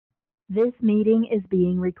This meeting is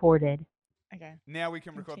being recorded. Okay. Now we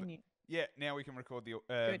can record. Continue. Now we can record the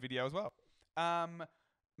Good. video as well. Um,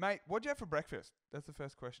 Mate, what'd you have for breakfast? That's the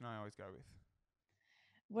first question I always go with.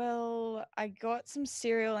 Well, I got some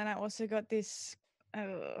cereal and I also got this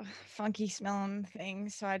funky smelling thing.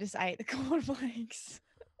 So I just ate the cornflakes.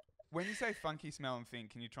 When you say funky smelling thing,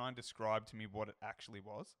 can you try and describe to me what it actually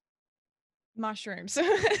was? Mushrooms.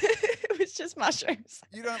 It was just mushrooms.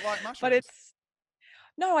 You don't like But mushrooms? it's,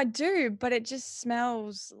 no, I do, but it just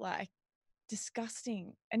smells like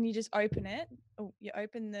disgusting. And you just open it. Oh, you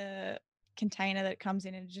open the container that it comes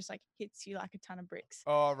in and it just like hits you like a ton of bricks.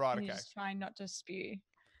 Oh, right, And you're okay. just trying not to spew.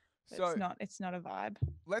 But So it's not a vibe.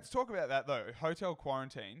 let's talk about that though. Hotel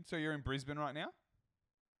quarantine. So you're in Brisbane right now?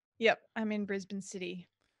 Yep, I'm in Brisbane City.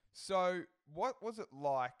 So what was it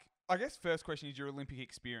like? I guess first question is your Olympic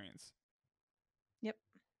experience. Yep.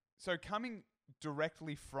 So coming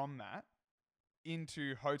directly from that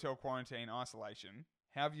into hotel quarantine isolation,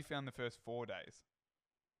 how have you found the first 4 days?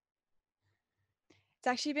 It's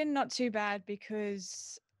actually been not too bad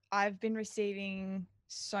because I've been receiving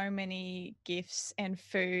so many gifts and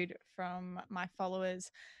food from my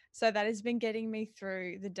followers. So that has been getting me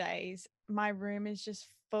through the days. My room is just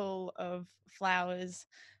full of flowers,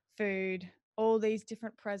 food, all these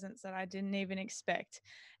different presents that I didn't even expect.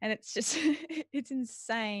 And it's just, it's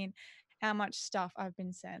insane how much stuff I've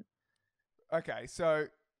been sent. Okay, so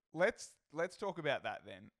let's talk about that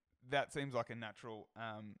then. That seems like a natural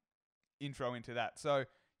intro into that. So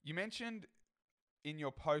you mentioned in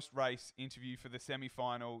your post race interview for the semi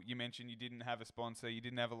final, you mentioned you didn't have a sponsor, you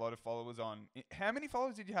didn't have a lot of followers on. How many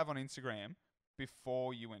followers did you have on Instagram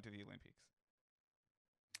before you went to the Olympics?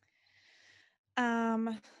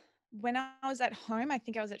 Um, when I was at home, I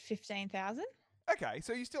think I was at 15,000. Okay,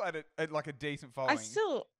 so you still had like a decent I following.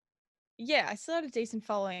 still, yeah, I still had a decent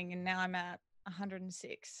following, and now I'm at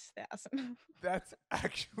 106,000. That's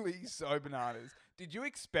actually so bananas. Did you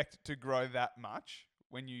expect to grow that much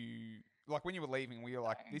when you were leaving? Were you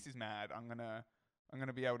like, this is mad? I'm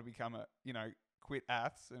gonna be able to become a quit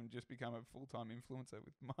aths and just become a full time influencer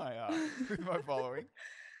with my with my following.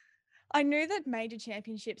 I knew that major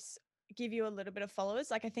championships give you a little bit of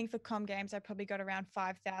followers. Like I think for Com Games, I probably got around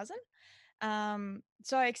 5,000.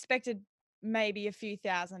 So I expected maybe a few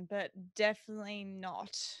thousand, but definitely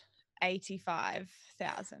not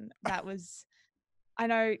 85,000. That was, I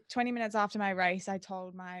know 20 minutes after my race, I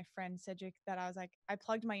told my friend Cedric that I was like, I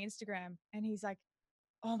plugged my Instagram and he's like,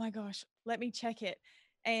 oh my gosh, let me check it.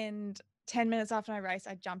 And 10 minutes after my race,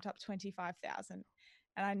 I jumped up 25,000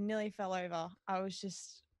 and I nearly fell over. I was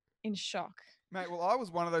just in shock. Mate, well, I was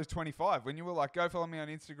one of those 25 when you were like, go follow me on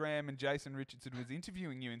Instagram, and Jason Richardson was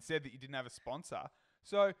interviewing you and said that you didn't have a sponsor.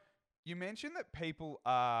 So you mentioned that people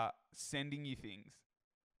are sending you things.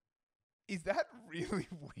 Is that really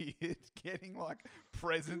weird getting like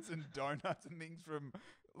presents and donuts and things from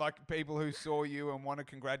like people who saw you and want to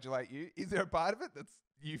congratulate you? Is there a part of it that's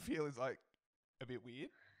you feel is like a bit weird?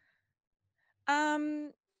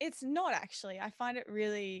 Um, it's not actually. I find it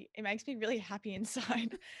makes me really happy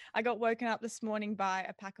inside. I got woken up this morning by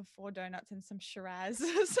a pack of 4 donuts and some Shiraz. So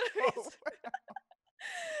it's Oh,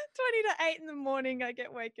 20 to 8 in the morning. I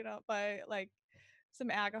get woken up by like some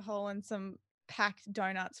alcohol and some packed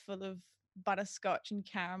donuts full of butterscotch and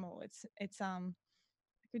caramel. I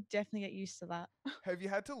could definitely get used to that. have you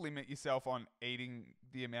had to limit yourself on eating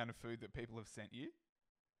the amount of food that people have sent you?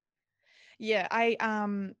 Yeah,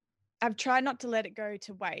 I've tried not to let it go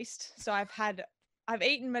to waste. So I've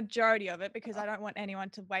eaten majority of it because I don't want anyone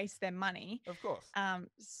to waste their money. Of course.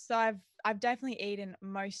 So I've definitely eaten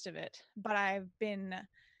most of it, but I've been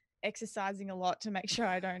exercising a lot to make sure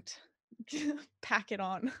I don't pack it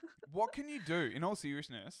on. What can you do? In all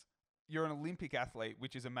seriousness, you're an Olympic athlete,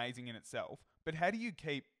 which is amazing in itself. But how do you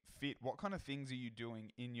keep fit? What kind of things are you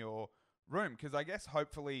doing in your room? Because I guess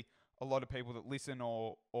hopefully a lot of people that listen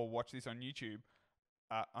or watch this on YouTube,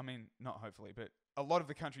 I mean, not hopefully, but a lot of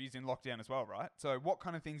the country is in lockdown as well, right? So what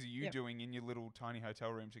kind of things are you Yep. doing in your little tiny hotel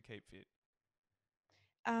room to keep fit?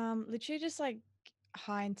 Literally just like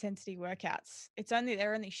high intensity workouts.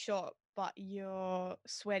 They're only short, but you're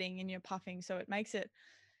sweating and you're puffing, so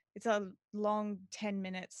it's a long 10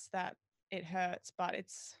 minutes that it hurts, but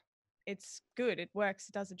it's good. It works.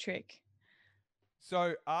 It does a trick.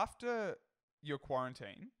 So after your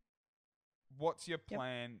quarantine, what's your Yep.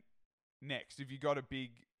 plan next? Have you got a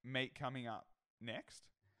big meet coming up next?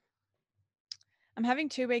 I'm having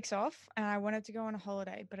 2 weeks off and I wanted to go on a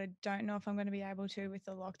holiday, but I don't know if I'm going to be able to with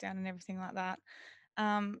the lockdown and everything like that.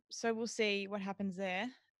 So we'll see what happens there.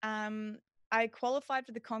 Um, I qualified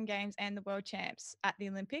for the Com Games and the World Champs at the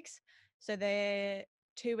Olympics. So they're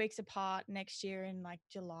 2 weeks apart next year in like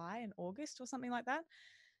July and August or something like that.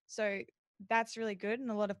 So that's really good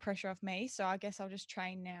and a lot of pressure off me. So I guess I'll just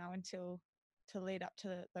train now until to lead up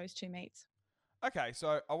to those two meets. Okay,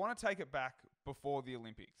 so I want to take it back before the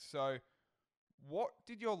Olympics. So, what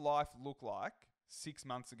did your life look like 6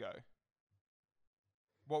 months ago?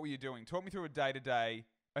 What were you doing? Talk me through a day to day,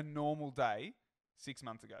 a normal day 6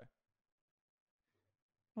 months ago.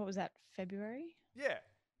 What was that, February? Yeah.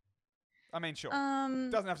 I mean, sure. Um,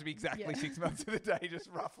 Doesn't have to be exactly yeah. 6 months of the day, just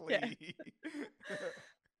roughly.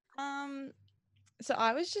 Um, so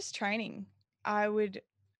I was just training. I would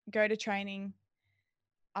go to training.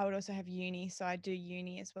 I would also have uni, so I do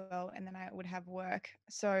uni as well, and then I would have work.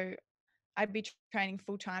 So I'd be training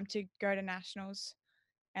full time to go to nationals,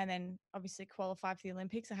 and then obviously qualify for the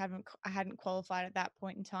Olympics. I hadn't qualified at that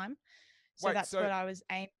point in time, so Wait, that's so what I was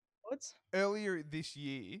aiming towards. earlier this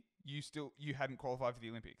year, you hadn't qualified for the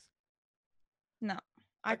Olympics. No,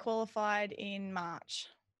 I qualified in March.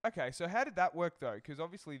 Okay, so how did that work though? Because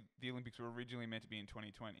obviously the Olympics were originally meant to be in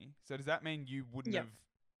 2020. So does that mean you wouldn't Yep. have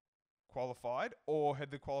qualified, or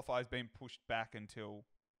had the qualifiers been pushed back until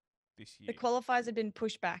this The year? qualifiers had been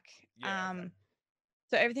pushed back. Yeah. Okay.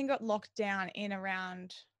 So everything got locked down in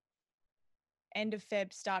around end of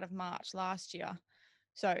Feb, start of March last year.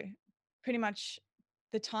 So pretty much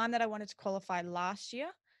the time that I wanted to qualify last year,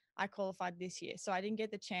 I qualified this year. So I didn't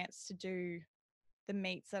get the chance to do the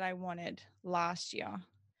meets that I wanted last year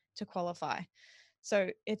to qualify. So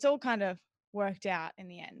it's all kind of worked out in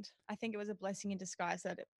the end. I think it was a blessing in disguise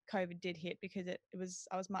that COVID did hit because it was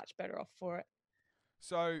I was much better off for it.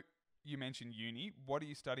 So you mentioned uni. What are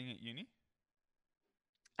you studying at uni?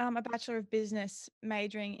 A Bachelor of Business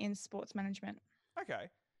majoring in sports management. Okay.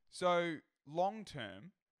 So long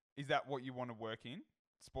term, is that what you want to work in?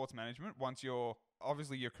 Sports management? Once you're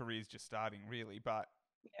obviously your career's just starting really, but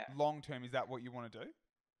Yeah. long term, is that what you want to do?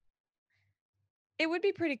 It would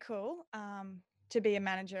be pretty cool to be a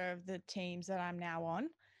manager of the teams that I'm now on.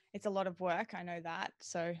 It's a lot of work, I know that.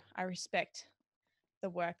 So I respect the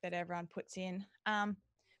work that everyone puts in.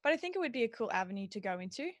 But I think it would be a cool avenue to go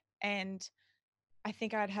into. And I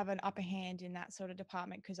think I'd have an upper hand in that sort of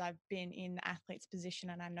department because I've been in the athlete's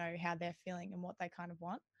position and I know how they're feeling and what they kind of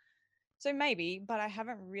want. So maybe, but I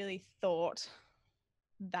haven't really thought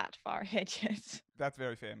that far ahead yet. That's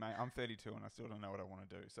very fair, mate. I'm 32 and I still don't know what I want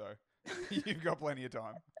to do. So you've got plenty of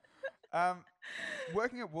time.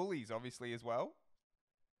 Working at Woolies, obviously, as well.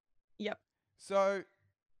 Yep. So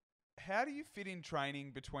how do you fit in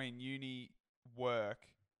training between uni, work,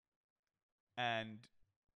 and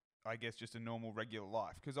I guess just a normal regular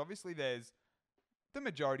life? Because obviously there's the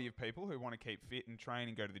majority of people who want to keep fit and train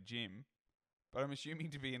and go to the gym. But I'm assuming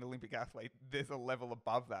to be an Olympic athlete, there's a level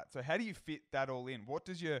above that. So how do you fit that all in? What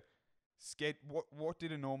does your what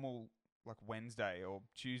did a normal like Wednesday or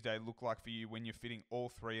Tuesday look like for you when you're fitting all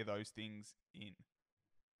three of those things in?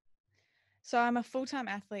 So I'm a full-time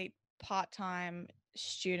athlete, part-time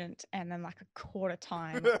student, and then like a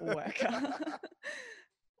quarter-time worker.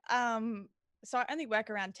 um, so I only work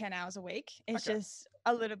around 10 hours a week. It's Okay. just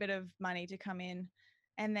a little bit of money to come in.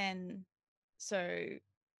 And then so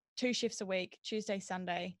 2 shifts a week, Tuesday,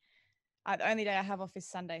 Sunday. The only day I have off is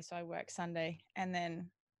Sunday, so I work Sunday. And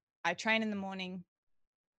then I train in the morning.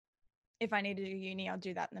 If I need to do uni, I'll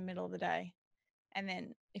do that in the middle of the day. And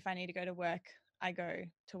then if I need to go to work, I go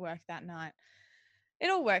to work that night.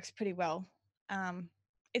 It all works pretty well.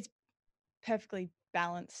 It's perfectly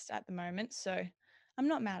balanced at the moment, so I'm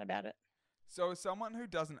not mad about it. So as someone who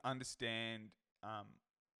doesn't understand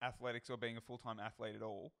athletics or being a full-time athlete at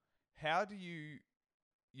all, how do you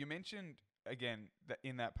mentioned again that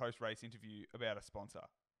in that post-race interview about a sponsor.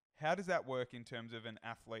 How does that work in terms of an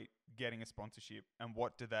athlete getting a sponsorship and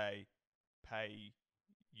what do they pay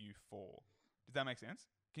you for? Does that make sense?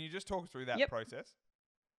 Can you just talk through that Yep. process?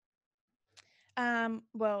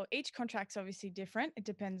 Well, each contract's obviously different. It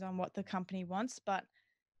depends on what the company wants, but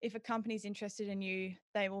if a company's interested in you,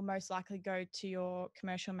 they will most likely go to your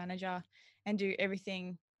commercial manager and do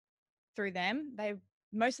everything through them. They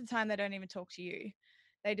most of the time they don't even talk to you.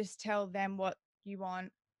 They just tell them what you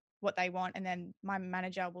want, what they want, and then my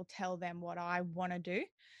manager will tell them what I want to do.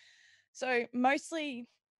 So mostly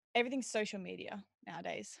everything's social media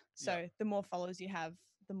nowadays. Yeah. So the more followers you have,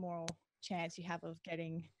 the more chance you have of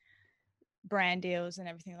getting brand deals and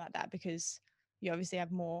everything like that because you obviously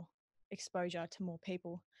have more exposure to more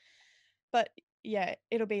people. But yeah,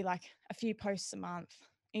 it'll be like a few posts a month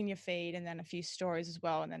in your feed and then a few stories as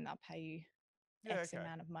well. And then they'll pay you Yeah, X okay.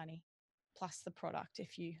 amount of money plus the product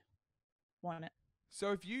if you want it.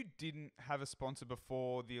 So if you didn't have a sponsor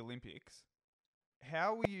before the Olympics,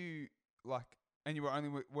 how were you like, and you were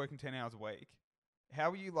only working 10 hours a week, how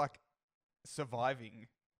are you like surviving?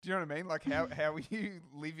 Do you know what I mean? Like how are you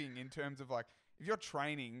living in terms of like if you're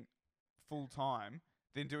training full time,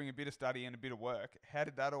 then doing a bit of study and a bit of work, how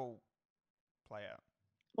did that all play out?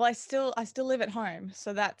 Well, I still live at home,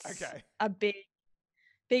 so that's Okay. a big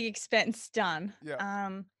expense done.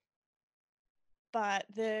 Yeah. But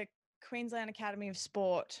the Queensland Academy of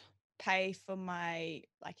Sport pay for my,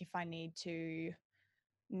 like, if I need an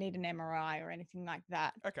MRI or anything like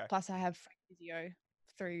that. Okay. Plus I have free physio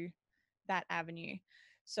through that avenue.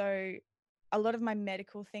 So a lot of my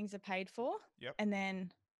medical things are paid for. Yep. And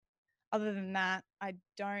then other than that, I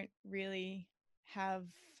don't really have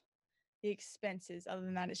the expenses. Other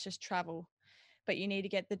than that, it's just travel. But you need to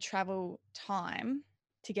get the travel time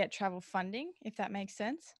to get travel funding, if that makes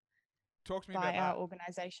sense, Talk to me about by our that.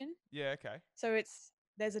 organization. Yeah, okay. So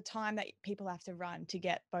there's a time that people have to run to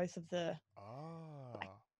get both of the like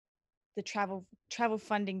Oh. the travel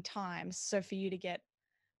funding times. So for you to get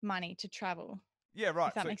money to travel, Yeah, if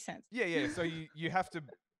right. that So makes sense. yeah. So you have to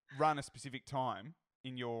run a specific time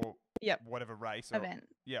in your Yep. whatever race or Event.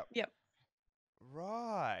 yeah. Yep.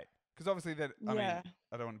 Right. Because obviously that I mean, Yeah.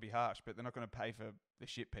 I don't want to be harsh, but they're not going to pay for the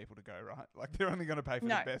shit people to go, right? Like they're only going to pay for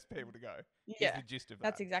the No. best people to go. Is Yeah. the gist of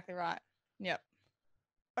That's that. exactly right. Yep.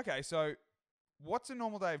 Okay, so what's a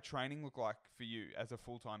normal day of training look like for you as a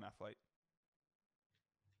full-time athlete?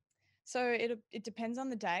 So it depends on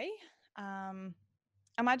the day.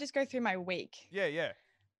 I might just go through my week. Yeah.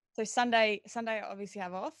 So Sunday I obviously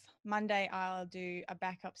have off. Monday I'll do a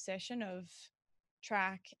backup session of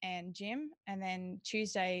track and gym, and then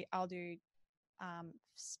Tuesday I'll do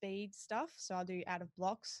speed stuff. So I'll do out of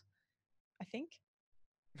blocks, I think.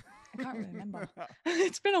 I can't really remember.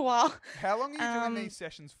 It's been a while. How long are you doing Um, these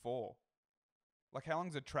sessions for? Like how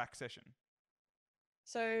long's a track session?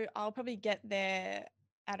 so I'll probably get there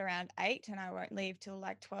at around 8 and I won't leave till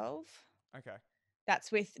like 12. Okay.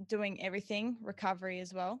 That's with doing everything, recovery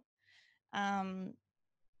as well. Um,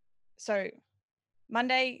 so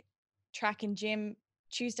Monday, track and gym.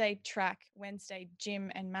 Tuesday, track. Wednesday,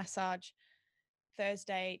 gym and massage.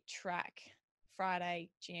 Thursday, track. Friday,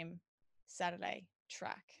 gym. Saturday,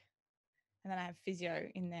 track. And then I have physio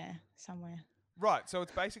in there somewhere. Right, so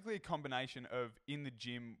it's basically a combination of in the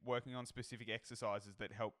gym working on specific exercises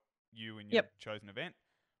that help you in your Yep. chosen event.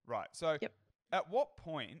 Right. So Yep. at what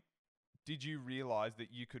point did you realize that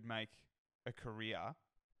you could make a career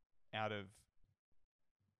out of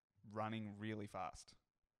running really fast?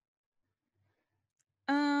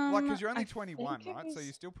 Like, because you're only I 21, think it right? So you're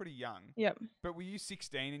was. still pretty young. Yep. But were you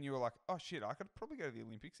 16 and you were like, oh shit, I could probably go to the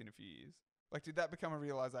Olympics in a few years? Like, did that become a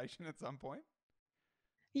realization at some point?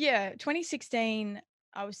 Yeah. 2016,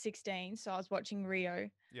 I was 16. So I was watching Rio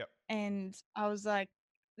Yep. and I was like,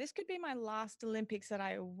 this could be my last Olympics that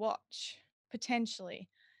I watch potentially.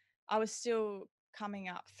 I was still coming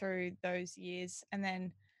up through those years. And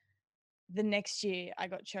then the next year, I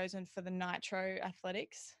got chosen for the Nitro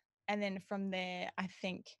Athletics. And then from there, I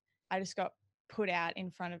think I just got put out in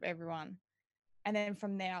front of everyone. And then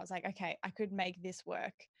from there, I was like, okay, I could make this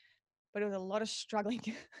work. But it was a lot of struggling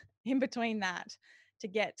in between that to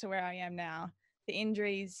get to where I am now. The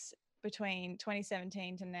injuries between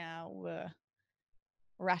 2017 to now were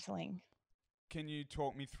rattling. Can you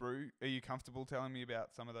talk me through? Are you comfortable telling me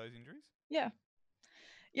about some of those injuries? Yeah.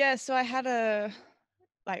 Yeah. So I had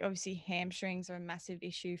like obviously hamstrings are a massive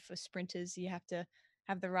issue for sprinters. You have to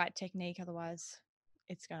have the right technique, otherwise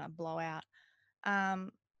it's gonna blow out.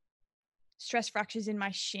 Um, stress fractures in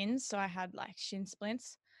my shins, so I had like shin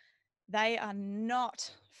splints. They are not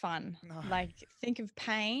fun. No. Like think of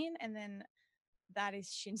pain, and then that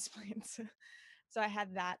is shin splints. So I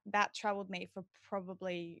had that. That troubled me for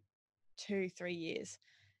probably 2-3 years.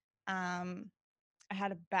 Um, I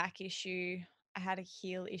had a back issue. I had a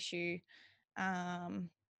heel issue. Um,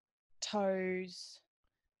 toes.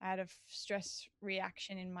 I had a stress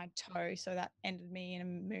reaction in my toe, so that ended me in a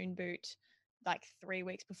moon boot like 3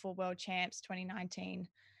 weeks before World Champs 2019.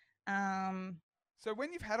 Um, So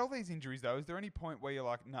when you've had all these injuries, though, is there any point where you're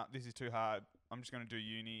like, nah, this is too hard. I'm just going to do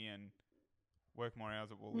uni and work more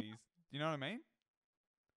hours at Woolies? Do you know what I mean?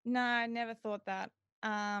 no, I never thought that.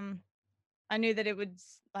 I knew that it would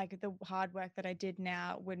like the hard work that I did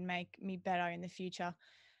now would make me better in the future.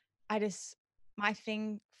 I just my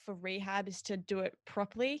thing for rehab is to do it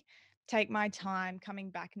properly, take my time coming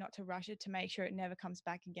back, not to rush it, to make sure it never comes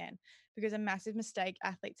back again. Because a massive mistake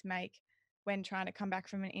athletes make when trying to come back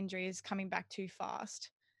from an injury is coming back too fast.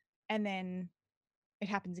 And then it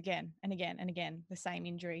happens again and again and again, the same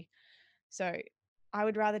injury. So I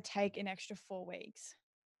would rather take an extra 4 weeks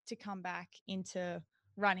to come back into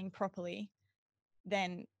running properly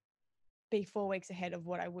than be 4 weeks ahead of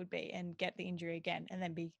what I would be and get the injury again and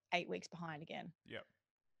then be 8 weeks behind again. Yep.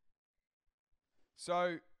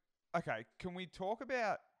 So, okay, can we talk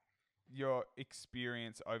about your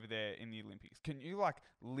experience over there in the Olympics? Can you like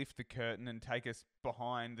lift the curtain and take us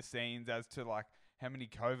behind the scenes as to like how many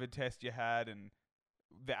COVID tests you had and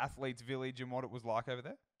the athletes' village and what it was like over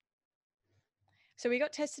there? So we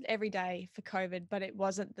got tested every day for COVID, but it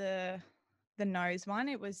wasn't the nose one.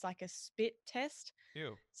 It was like a spit test.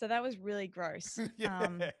 Ew. So that was really gross. Yeah,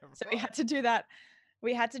 So we right. had to do that.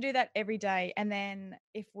 We had to do that every day. And then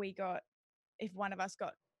if one of us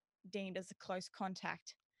got deemed as a close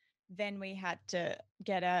contact, then we had to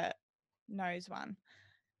get a nose one.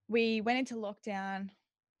 We went into lockdown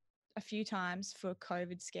a few times for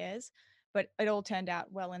COVID scares, but it all turned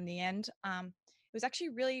out well in the end. It was actually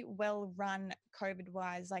really well run COVID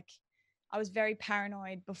wise. Like I was very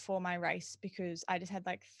paranoid before my race because I just had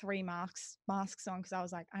like 3 masks on because I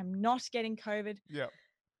was like, I'm not getting COVID. Yep.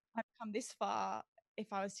 I've come this far.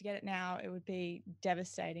 If I was to get it now, it would be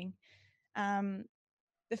devastating. Um,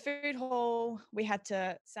 the food hall, we had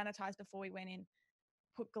to sanitize before we went in,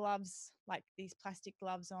 put gloves, like these plastic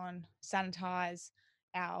gloves on, sanitize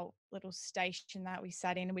our little station that we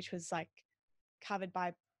sat in, which was like covered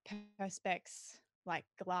by perspex, like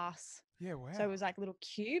glass. Yeah, wow. So it was like little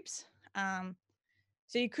cubes.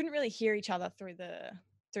 So you couldn't really hear each other through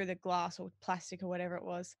the glass or plastic or whatever it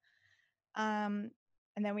was. And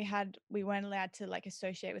then we weren't allowed to like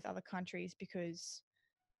associate with other countries because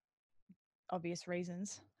obvious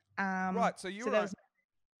reasons. Right, so you so were there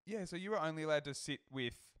was so you were only allowed to sit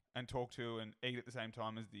with and talk to and eat at the same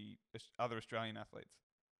time as the other Australian athletes.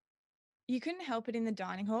 you couldn't help it in the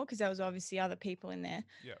dining hall because there was obviously other people in there.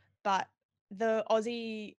 Yeah. But the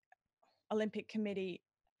Aussie Olympic Committee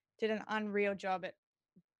did an unreal job at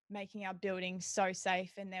making our building so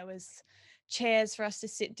safe, and there was chairs for us to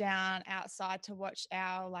sit down outside to watch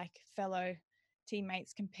our like fellow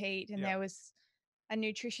teammates compete, and Yep. there was a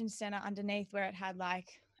nutrition center underneath where it had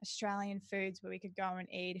like Australian foods where we could go and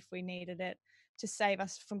eat if we needed it to save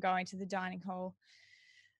us from going to the dining hall.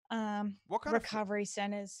 What kind Recovery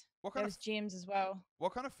centers. What There kind was gyms as well.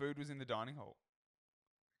 What kind of food was in the dining hall?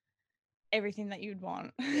 Everything that you'd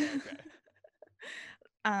want. Yeah,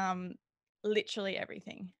 okay. Literally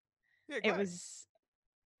everything. Yeah, It great. was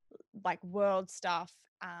like world stuff,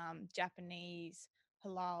 Japanese,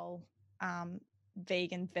 halal,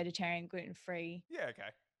 vegan, vegetarian, gluten-free, Yeah, okay.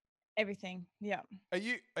 everything. Yeah.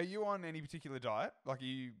 Are you on any particular diet? Like, are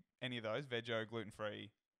you any of those? Veggie,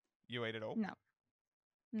 gluten-free? You eat it all?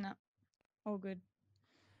 No, all good.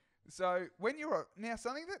 So when you were now,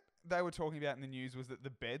 something that they were talking about in the news was that the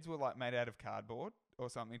beds were like made out of cardboard or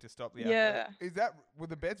something to stop the Yeah.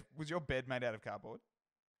 athlete. Was your bed made out of cardboard?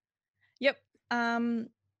 Yep.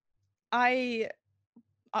 I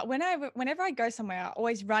whenever I go somewhere, I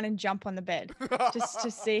always run and jump on the bed just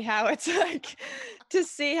to see how it's like, to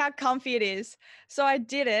see how comfy it is. So I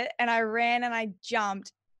did it and I ran and I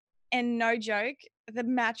jumped, and no joke, the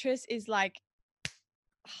mattress is like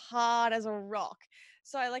hard as a rock.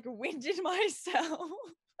 So I like winded myself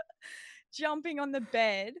jumping on the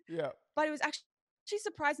bed, Yeah. but it was actually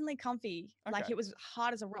surprisingly comfy. Like Okay. it was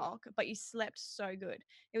hard as a rock, but you slept so good.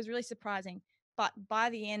 It was really surprising. But by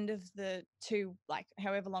the end of the like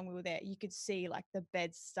however long we were there, you could see like the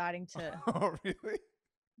beds starting to Oh, really?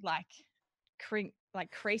 like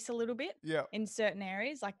crease a little bit Yeah. in certain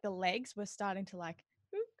areas. Like the legs were starting to like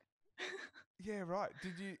Yeah, right.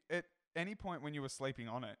 Did you, at any point when you were sleeping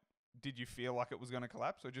on it, did you feel like it was going to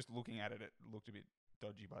collapse, or just looking at it, it looked a bit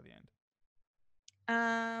dodgy by the end?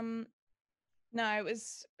 No, it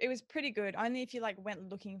was pretty good. Only if you like went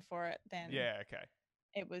looking for it, then Yeah, okay.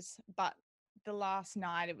 it was. But the last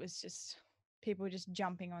night, it was just people were just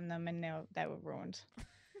jumping on them, and they were ruined.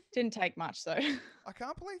 Didn't take much though. I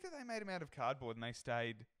can't believe that they made them out of cardboard and they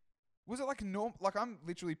stayed. Was it like norm? Like, I'm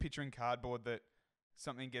literally picturing cardboard that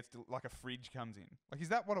something gets like a fridge comes in. Like, is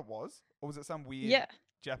that what it was, or was it some weird Yeah.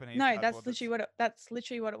 Japanese? No, cardboard that's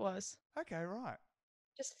literally what it was. Okay, right.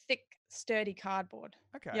 Just thick, sturdy cardboard.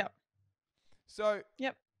 Okay. Yep. So,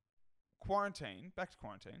 Yep. quarantine. Back to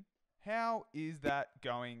quarantine. How is that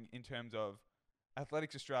going in terms of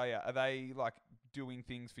Athletics Australia? Are they like doing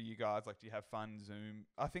things for you guys? Like, do you have fun Zoom?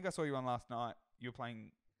 I think I saw you on last night. You were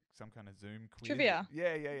playing some kind of Zoom quiz. Trivia.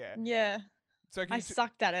 Yeah. Yeah. So can I you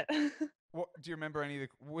sucked at it. what do you remember any of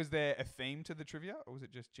the? Was there a theme to the trivia, or was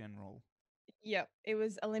it just general? Yep. It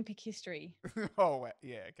was Olympic history. Oh,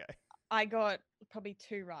 yeah. Okay. I got probably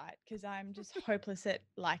 2 right because I'm just hopeless at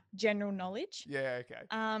like general knowledge. Yeah.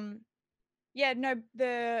 Okay. Yeah, no,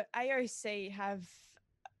 the AOC have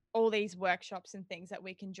all these workshops and things that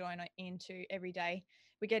we can join into every day.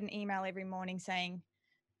 we get an email every morning saying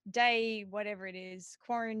day, whatever it is,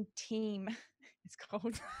 quarantine, it's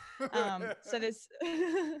called. So there's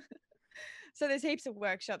so there's heaps of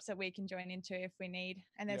workshops that we can join into if we need,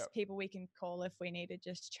 and there's Yep. people we can call if we need to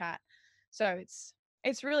just chat. So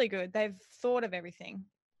it's really good. They've thought of everything.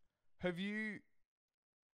 Have you?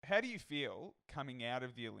 How do you feel coming out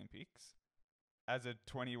of the Olympics as a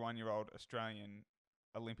 21-year-old Australian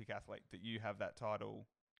Olympic athlete that you have that title?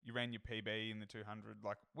 You ran your PB in the 200.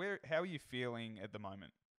 Like, how are you feeling at the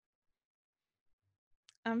moment?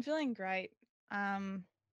 I'm feeling great. Um,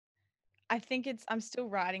 I think I'm still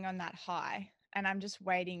riding on that high, and I'm just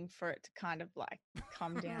waiting for it to kind of like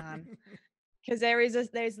come down. Because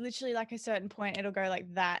there's literally like a certain point it'll go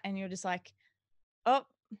like that, and you're just like, oh,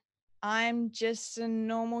 I'm just a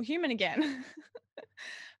normal human again.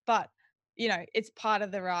 But it's part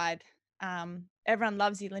of the ride. Everyone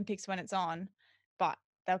loves the Olympics when it's on, but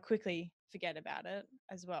they'll quickly forget about it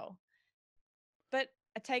as well. But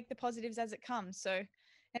I take the positives as it comes. So,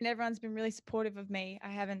 and everyone's been really supportive of me. I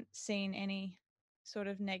haven't seen any sort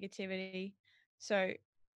of negativity. So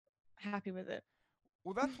happy with it.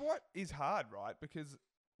 Well, that's what is hard, right? Because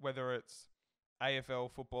whether it's AFL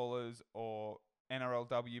footballers or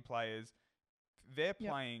NRLW players, they're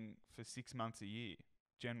Yep. playing for 6 months a year,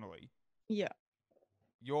 generally. Yeah.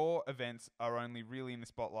 Your events are only really in the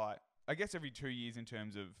spotlight, I guess, every 2 years in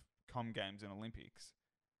terms of Com Games and Olympics.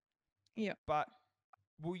 Yeah. But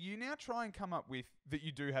will you now try and come up with that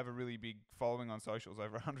you do have a really big following on socials,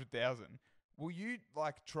 over 100,000? Will you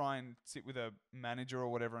like try and sit with a manager or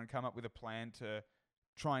whatever and come up with a plan to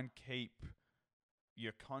try and keep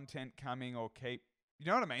your content coming or keep, you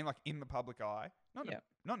know what I mean? Like in the public eye, not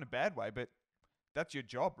in a bad way, but that's your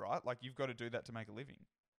job, right? Like you've got to do that to make a living.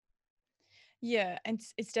 Yeah, and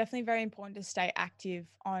it's definitely very important to stay active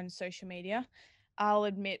on social media. I'll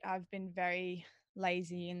admit I've been very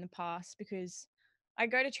lazy in the past because I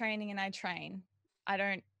go to training and I train. I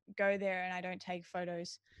don't go there and I don't take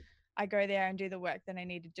photos. I go there and do the work that I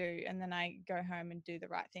need to do, and then I go home and do the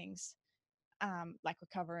right things, like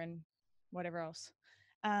recover and whatever else.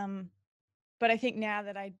 Um, but I think now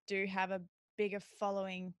that I do have a bigger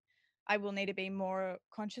following, I will need to be more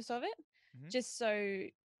conscious of it, Mm-hmm. just so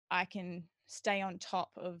I can stay on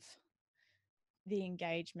top of the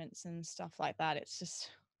engagements and stuff like that. It's just,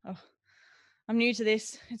 oh, I'm new to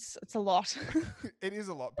this. It's a lot. It is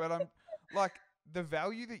a lot, but I'm like the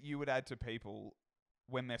value that you would add to people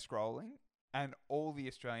when they're scrolling, and all the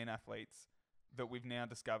Australian athletes that we've now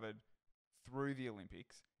discovered through the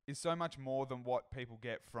Olympics is so much more than what people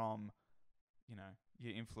get from,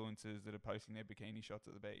 your influencers that are posting their bikini shots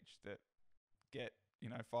at the beach that get,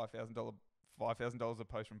 $5,000 a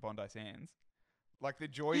post from Bondi Sands. Like the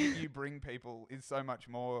joy that you bring people is so much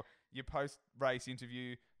more. Your post-race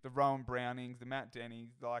interview, the Rowan Brownings, the Matt Denny's,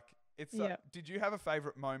 like it's. Yeah. Did you have a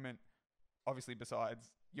favourite moment, obviously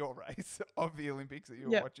besides your race, of the Olympics that you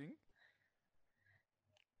were Yeah. watching?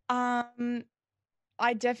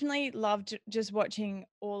 I definitely loved just watching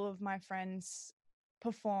all of my friends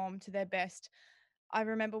perform to their best. I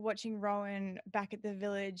remember watching Rowan back at the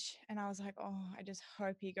village, and I was like, oh, I just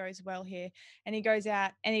hope he goes well here. And he goes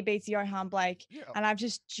out and he beats Johan Blake. Yeah. And I've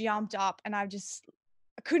just jumped up and I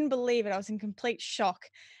couldn't believe it. I was in complete shock.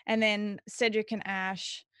 And then Cedric and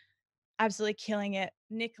Ash absolutely killing it.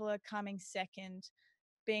 Nicola coming second,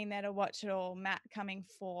 being there to watch it all. Matt coming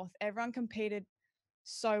fourth. Everyone competed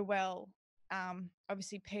so well.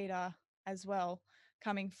 Obviously Peter as well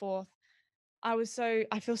coming fourth. I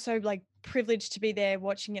feel so like privileged to be there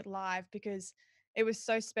watching it live, because it was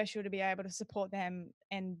so special to be able to support them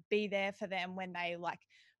and be there for them when they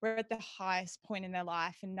were at the highest point in their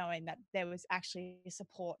life, and knowing that there was actually a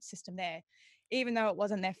support system there, even though it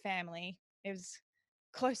wasn't their family. It was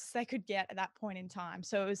close as they could get at that point in time.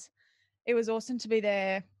 So it was awesome to be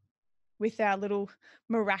there with our little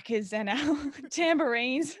maracas and our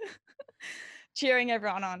tambourines cheering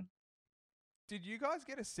everyone on. Did you guys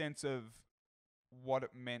get a sense of what it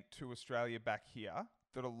meant to Australia back here,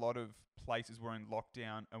 that a lot of places were in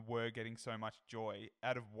lockdown and were getting so much joy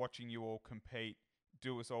out of watching you all compete,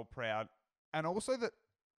 do us all proud, and also that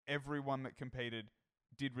everyone that competed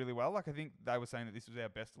did really well? Like I think they were saying that this was our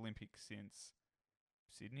best Olympics since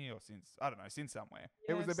Sydney, or since somewhere.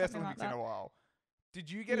 It was the best something like Olympics in that. a while.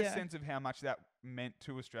 Did you get a Yeah. sense of how much that meant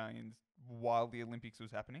to Australians while the Olympics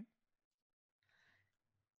was happening?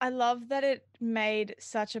 I love that it made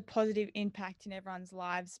such a positive impact in everyone's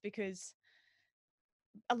lives, because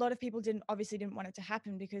a lot of people didn't want it to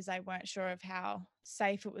happen because they weren't sure of how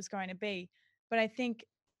safe it was going to be. But I think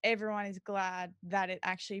everyone is glad that it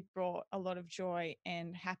actually brought a lot of joy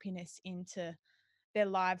and happiness into their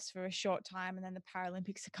lives for a short time, and then the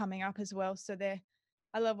Paralympics are coming up as well. So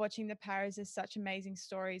I love watching the Paras. There's such amazing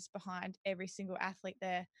stories behind every single athlete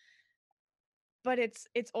there. But it's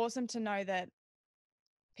awesome to know that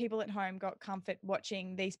people at home got comfort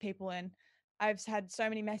watching these people, and I've had so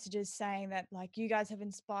many messages saying that, like, you guys have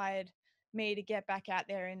inspired me to get back out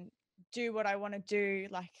there and do what I want to do.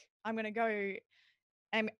 Like, I'm going to go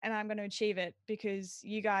and I'm going to achieve it because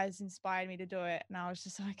you guys inspired me to do it. And I was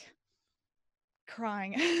just like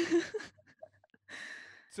crying.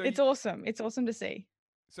 So It's you, awesome. It's awesome to see.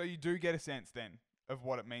 so you do get a sense then of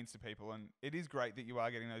what it means to people, and it is great that you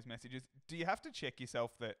are getting those messages. Do you have to check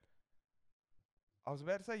yourself that? I was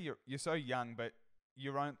about to say you're so young, but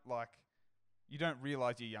you don't you don't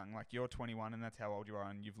realize you're young. Like, you're 21 and that's how old you are,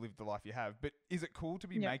 and you've lived the life you have. But is it cool to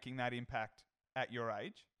be Yeah. making that impact at your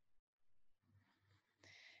age?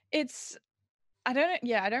 It's, I don't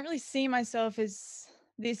really see myself as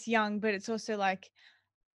this young, but it's also like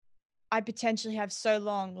I potentially have so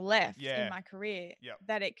long left in Yeah. my career Yep.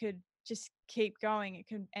 that it could just keep going. It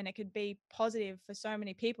could be positive for so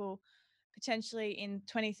many people potentially in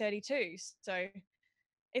 2032. So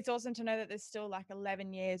it's awesome to know that there's still like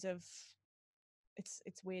 11 years of,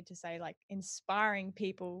 it's weird to say, like, inspiring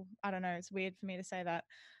people. I don't know, it's weird for me to say that,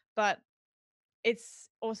 but it's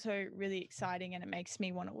also really exciting and it makes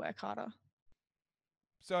me want to work harder.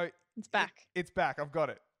 So It's back. it's back. I've got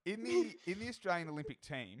it. In the Australian Olympic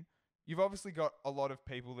team, you've obviously got a lot of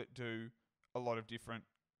people that do a lot of different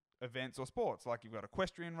events or sports. Like, you've got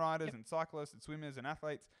equestrian riders Yep. and cyclists and swimmers and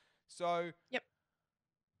athletes. So Yep.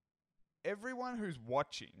 everyone who's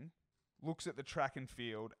watching looks at the track and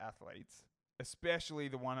field athletes, especially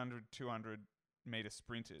the 100, 200 meter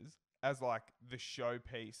sprinters, as like the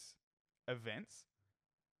showpiece events.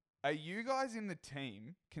 Are you guys in the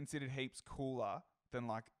team considered heaps cooler than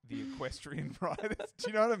like the equestrian riders? Do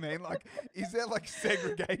you know what I mean? Like, is there like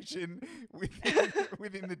segregation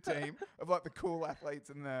within the team of like the cool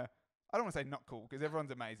athletes and the, I don't want to say not cool because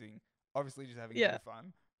everyone's amazing, obviously just having a bit of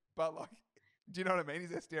fun, but like, do you know what I mean?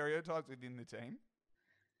 Is there stereotypes within the team?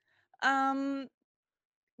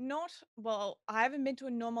 Not well. I haven't been to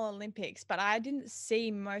a normal Olympics, but I didn't see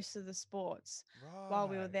most of the sports while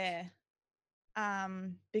we were Right. there.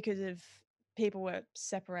 Because of people were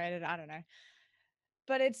separated. I don't know,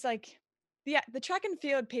 but it's like, yeah, the track and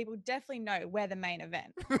field people definitely know we're the main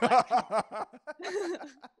event. Like, come on.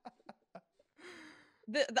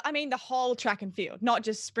 I mean, the whole track and field, not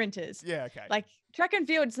just sprinters. Yeah, okay. Like, track and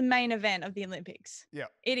field is the main event of the Olympics. Yeah.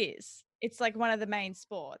 It is. It's like one of the main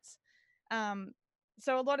sports.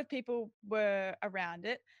 So a lot of people were around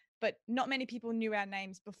it, but not many people knew our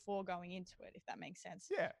names before going into it, if that makes sense.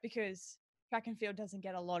 Yeah. Because track and field doesn't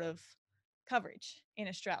get a lot of coverage in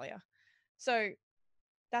Australia. So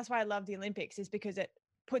that's why I love the Olympics, is because it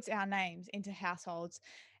puts our names into households,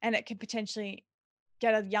 and it can potentially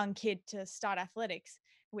get a young kid to start athletics,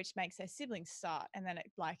 which makes their siblings start, and then it,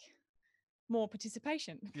 like, more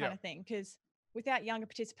participation kind of thing. Because without younger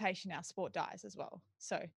participation, our sport dies as well.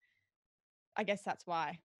 So I guess that's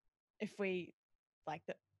why, if we, like,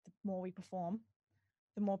 the more we perform,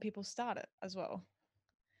 the more people start it as well.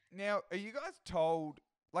 Now, are you guys told,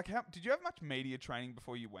 like, how did you have much media training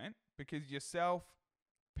before you went? Because yourself,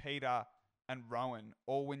 Peter, and Rowan,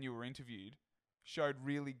 all when you were interviewed, showed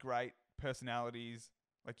really great personalities.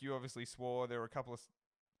 Like, you obviously swore. There were a couple of,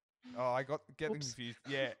 get them confused.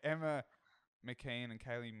 Yeah, Emma McKeon and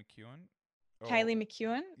Kaylee McEwen. Kaylee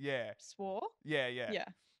McEwen. Yeah. Swore. Yeah.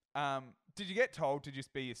 Did you get told to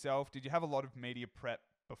just be yourself? Did you have a lot of media prep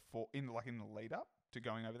before, in the lead up to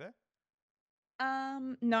going over there?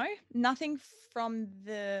 No, nothing from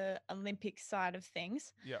the Olympic side of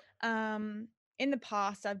things. Yeah. In the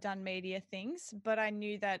past, I've done media things, but I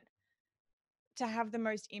knew that to have the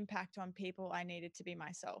most impact on people, I needed to be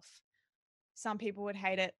myself. Some people would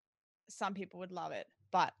hate it, some people would love it,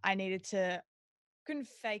 but I couldn't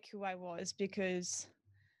fake who I was, because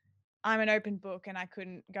I'm an open book and I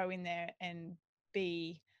couldn't go in there and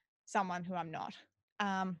be someone who I'm not.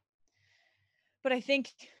 But I think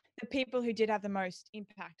the people who did have the most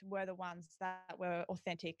impact were the ones that were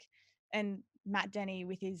authentic. And Matt Denny,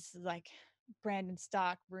 with his, like, Brandon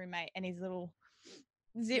Stark roommate and his little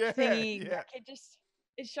zip thingy, Yeah. like,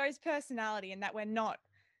 it shows personality, and that we're not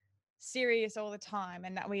serious all the time,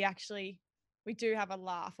 and that we do have a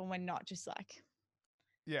laugh, and we're not just like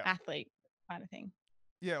athlete kind of thing.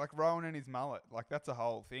 Yeah, like Rowan and his mullet. Like, that's a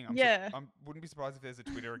whole thing. I wouldn't be surprised if there's a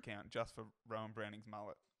Twitter account just for Rowan Browning's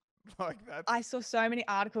mullet. Like, that's I saw so many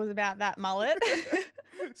articles about that mullet.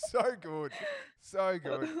 so good. So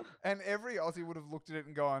good. And every Aussie would have looked at it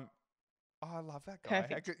and gone, Oh, I love that guy. How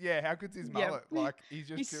Perfect. good, yeah, how good's his Yeah. mullet? Like, he's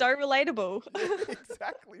just He's so relatable. Yeah,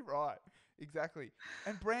 exactly right. Exactly.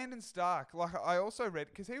 And Brandon Stark, like I also read,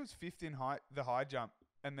 because he was fifth in the high jump,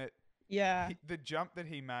 and that Yeah. the jump that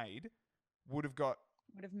he made would have got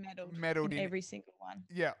Would have medaled medaled in in. every single one.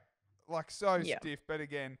 Yeah, like so Yeah. stiff. But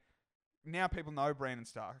again, now people know Brandon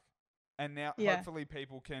Stark, and now Yeah. hopefully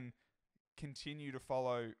people can continue to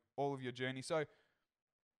follow all of your journey. So,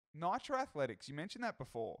 Nitro Athletics, you mentioned that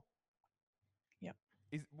before. Yep.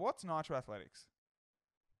 What's Nitro Athletics?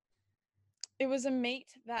 It was a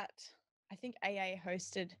meet that I think AA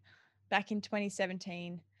hosted back in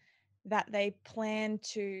 2017 that they planned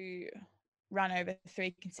to run over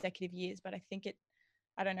 3 consecutive years, but I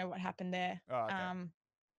don't know what happened there. Oh, okay.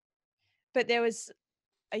 But there was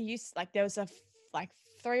like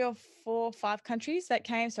 3 or 4, 5 countries that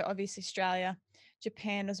came. So obviously Australia,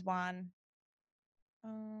 Japan was one,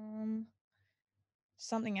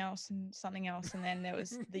 something else, and then there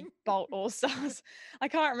was the Bolt All Stars. I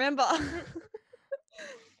can't remember.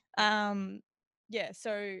 Yeah,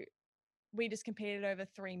 so we just competed over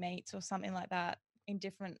 3 meets or something like that in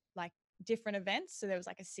different events. So there was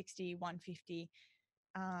like a 60, 150,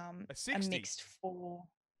 A a 60? mixed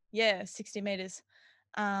 60 meters.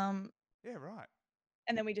 Um, Yeah, right.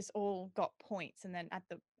 and then we just all got points, and then at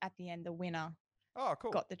the end the winner Oh,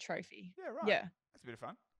 cool. got the trophy. Yeah, right. Yeah. That's a bit of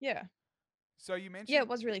fun. Yeah. So you Yeah, mentioned it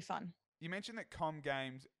was really fun. you mentioned that Com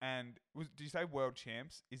Games and did you say World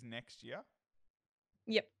Champs is next year?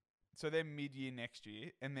 Yep. So they're mid-year next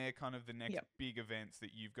year, and they're kind of the next Yep. big events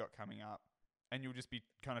that you've got coming up, and you'll just be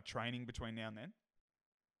kind of training between now and then.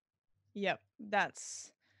 Yep.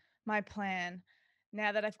 That's my plan.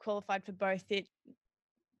 Now that I've qualified for both, it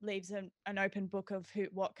leaves an open book of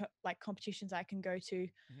like competitions I can go to,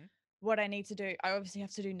 what I need to do. I obviously have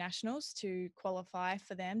to do nationals to qualify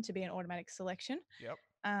for them to be an automatic selection. Yep.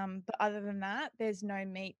 But other than that, there's no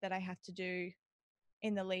meet that I have to do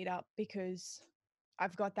in the lead up because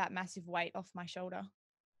I've got that massive weight off my shoulder.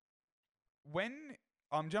 When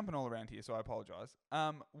I'm jumping all around here, so I apologise.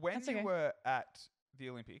 When That's you okay. were at the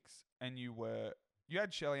Olympics and you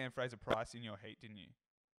had Shelley-Ann Fraser-Pryce in your heat, didn't you?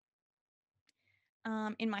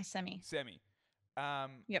 In my semi. Semi.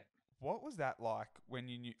 Yep. What was that like when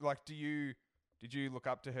you knew? Like, did you look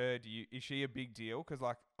up to her? Is she a big deal? Because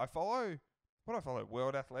like I follow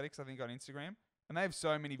World Athletics, I think, on Instagram, and they have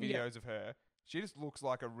so many Yep. videos of her. She just looks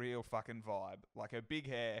like a real fucking vibe. Like her big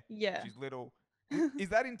hair. Yeah. She's little. Is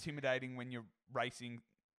that intimidating when you're racing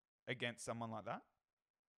against someone like that?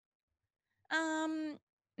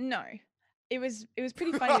 No. It was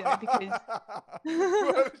pretty funny though because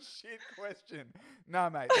What a shit question. No,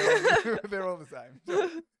 mate, they're all the same.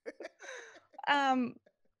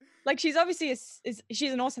 like she's obviously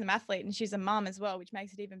she's an awesome athlete and she's a mum as well, which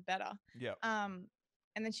makes it even better. Yeah. And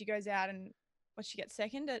then she goes out and she gets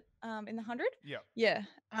second at in the 100. Yeah. Yeah.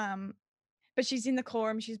 But she's in the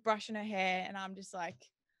quorum, she's brushing her hair, and I'm just like,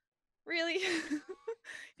 really?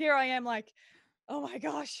 Here I am, like, oh my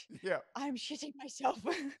gosh, Yeah. I'm shitting myself.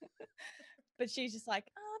 But she's just like,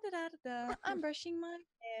 oh, da da da, I'm brushing my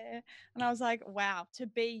hair, and I was like, wow, to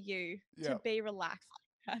be you, to be relaxed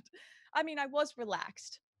like that. I mean, I was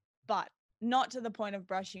relaxed, but not to the point of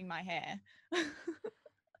brushing my hair.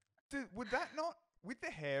 Would that not, with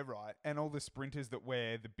the hair, right, and all the sprinters that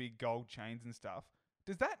wear the big gold chains and stuff,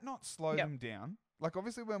 does that not slow them down? Like,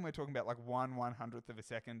 obviously, when we're talking about like 1/100th of a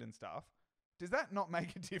second and stuff, does that not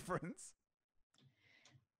make a difference?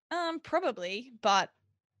 Probably, but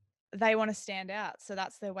they want to stand out, so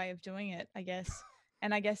that's their way of doing it, I guess.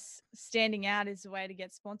 And I guess standing out is a way to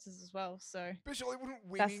get sponsors as well. So, but surely wouldn't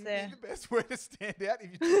winning be the best way to stand out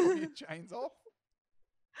if you took all your chains off?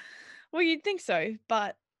 Well, you'd think so,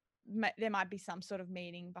 but there might be some sort of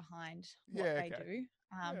meaning behind what they do.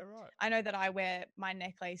 Yeah, right. I know that I wear my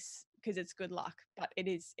necklace because it's good luck, but it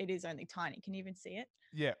is only tiny. Can you even see it?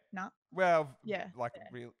 Yeah. No. Well, Yeah. like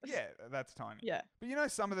real. Yeah, that's tiny. Yeah. But you know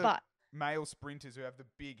some of the male sprinters who have the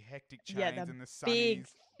big hectic chains and the sunnies. Big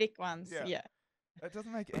thick ones. Yeah. That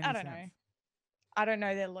doesn't make any sense. I don't know. I don't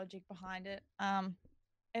know their logic behind it.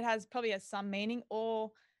 It probably has some meaning,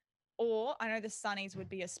 or I know the Sunnies would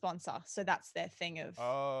be a sponsor, so that's their thing of.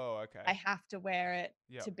 Oh, okay. They have to wear it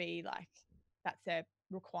to be like, that's their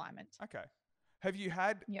requirement. Okay. Have you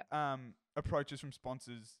had approaches from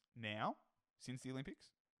sponsors now since the Olympics?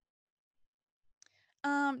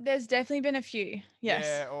 There's definitely been a few. Yes.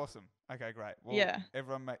 Yeah, awesome. Okay, great. Well,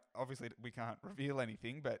 everyone, obviously we can't reveal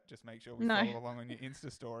anything, but just make sure we follow along on your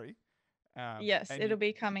Insta story. Yes, it'll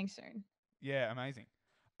be coming soon. Yeah, amazing.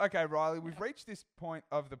 Okay, Riley, we've reached this point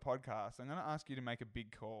of the podcast. I'm going to ask you to make a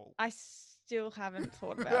big call. I still haven't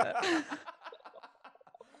thought about it.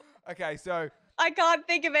 Okay, so I can't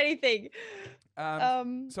think of anything.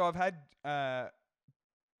 so I've had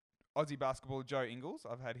Aussie basketballer Joe Ingles.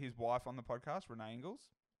 I've had his wife on the podcast, Renee Ingles,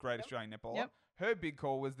 great Australian netballer. Yep. Her big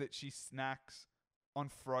call was that she snacks on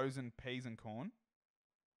frozen peas and corn.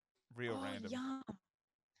 Real random. Yum.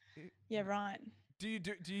 Yeah, right. Do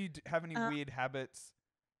you have any weird habits?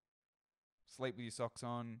 Sleep with your socks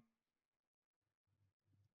on.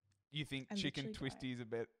 You think I chicken literally twisties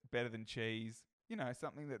are better than cheese? You know,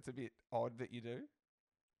 something that's a bit odd that you do.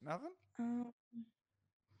 Nothing.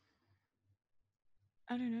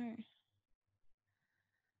 I don't know.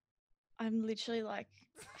 I'm literally like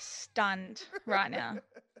stunned right now.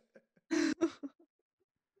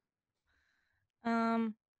 Oh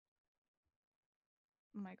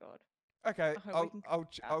my God. Okay, I hope we can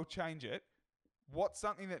I'll change it. What's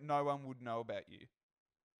something that no one would know about you?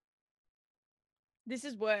 This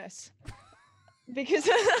is worse because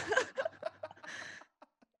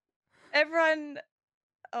everyone.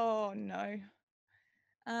 Oh no.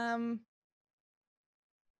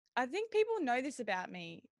 I think people know this about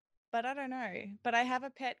me, but I don't know. But I have a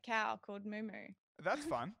pet cow called Moo Moo. That's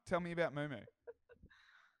fun. Tell me about Moo Moo.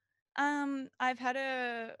 I've had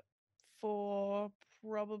her for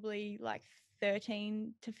probably like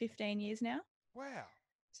 13 to 15 years now. Wow.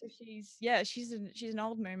 So she's an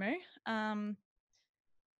old Moo Moo.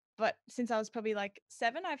 But since I was probably like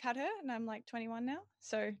 7, I've had her, and I'm like 21 now.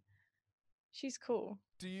 So she's cool.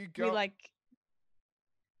 Do you We go? like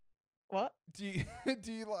what? Do you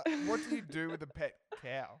do you like? What do you do with a pet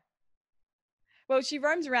cow? Well, she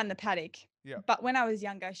roams around the paddock. Yeah. But when I was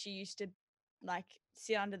younger, she used to like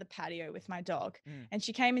sit under the patio with my dog, Mm. and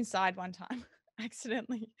she came inside one time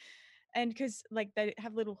accidentally, and because like they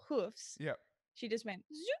have little hoofs, Yeah. she just went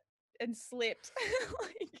zoop and slipped,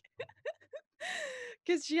 like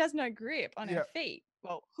because she has no grip on her feet,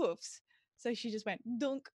 well hoofs, so she just went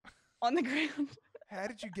dunk on the ground. How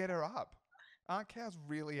did you get her up? Aren't cows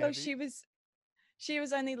really Well, heavy? she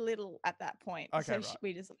was only little at that point, Okay, so right.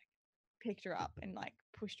 we just like picked her up and like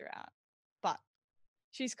pushed her out. But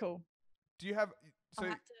she's cool. Do you have? So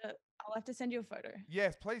I'll have to send you a photo.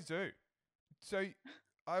 yes, please do. So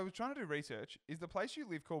I was trying to do research. Is the place you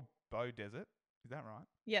live called Bow Desert? Is that right?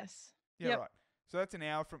 Yes. Yeah, Yep. right. So that's an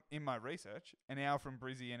hour from, in my research, an hour from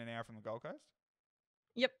Brizzy and an hour from the Gold Coast.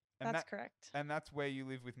 Yep, And that's correct. And that's where you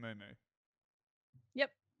live with Moo Moo.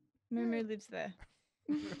 Yep. Moo Yeah. Moo lives there.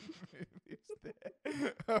 Lives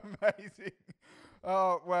there. Amazing.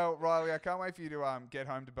 Oh, well, Riley, I can't wait for you to get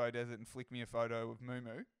home to Bow Desert and flick me a photo of Moo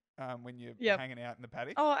Moo when you're Yep. hanging out in the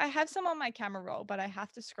paddock. Oh, I have some on my camera roll, but I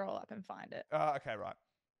have to scroll up and find it. Okay, right.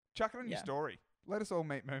 Chuck it on your story. Let us all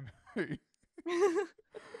meet Moo Moo.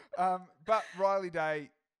 But Riley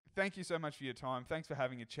Day, thank you so much for your time. Thanks for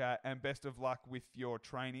having a chat, and best of luck with your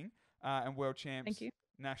training and World Champs, Thank you.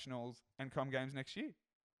 Nationals, and Com Games next year.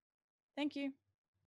 Thank you.